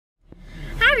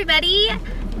everybody!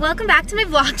 Welcome back to my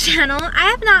vlog channel.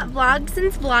 I have not vlogged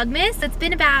since Vlogmas. It's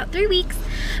been about 3 weeks,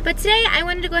 but today I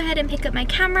wanted to go ahead and pick up my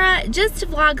camera just to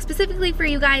vlog specifically for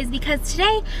you guys because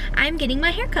today I'm getting my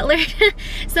hair colored.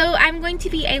 So I'm going to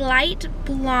be a light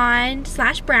blonde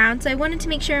 / brown, so I wanted to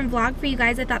make sure and vlog for you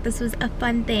guys. I thought this was a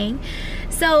fun thing.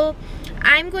 So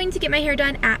I'm going to get my hair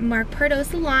done at Mark Pardo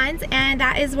salons, and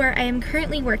that is where I am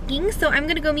currently working. So I'm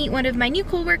gonna go meet one of my new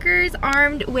co-workers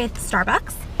armed with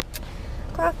Starbucks,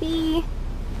 coffee,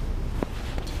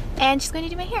 and she's going to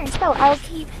do my hair. So I'll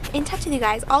keep in touch with you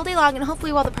guys all day long and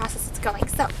hopefully while the process is going.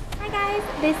 So, hi guys,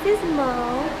 this is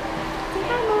Mo. Say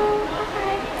hi, Mo.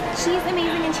 Hi. She's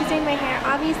amazing and she's doing my hair.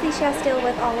 Obviously she has to deal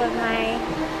with all of my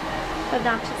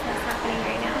obnoxiousness happening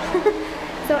right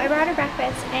now. So I brought her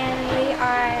breakfast and we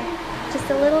are just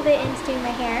a little bit into doing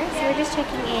my hair. So we're just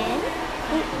checking in.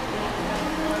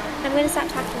 I'm going to stop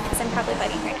talking because I'm probably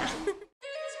bugging her now.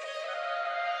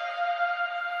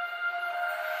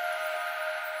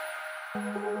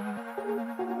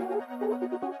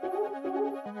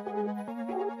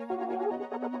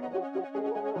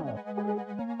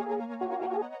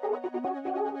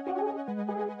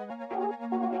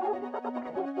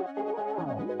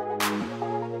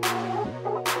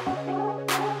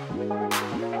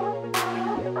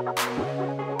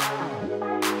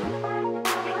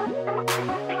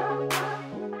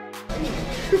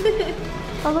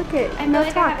 Oh, look it. I No feel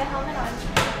like talk. I have a helmet on.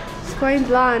 She's going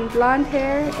blonde. Blonde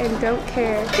hair and don't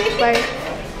care. By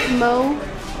Mo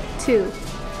 2.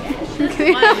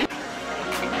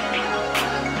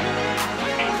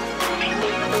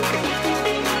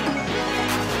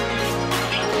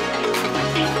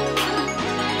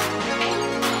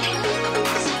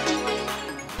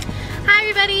 Hi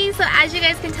everybody, so as you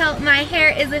guys can tell, my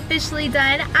hair is officially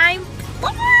done. I'm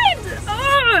blonde!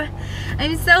 Oh,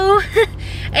 I'm so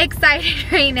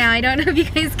excited right now. I don't know if you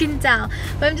guys can tell,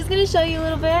 but I'm just gonna show you a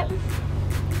little bit.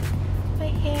 My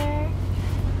hair.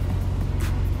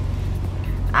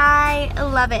 I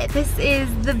love it. This is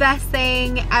the best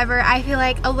thing ever. I feel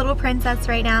like a little princess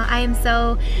right now. I am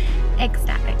so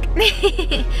ecstatic.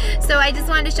 So I just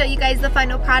wanted to show you guys the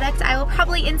final product. I will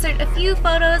probably insert a few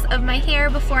photos of my hair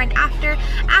before and after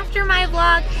my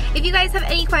vlog. If you guys have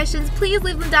any questions, please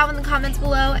leave them down in the comments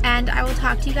below and I will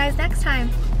talk to you guys next time.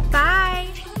 Bye!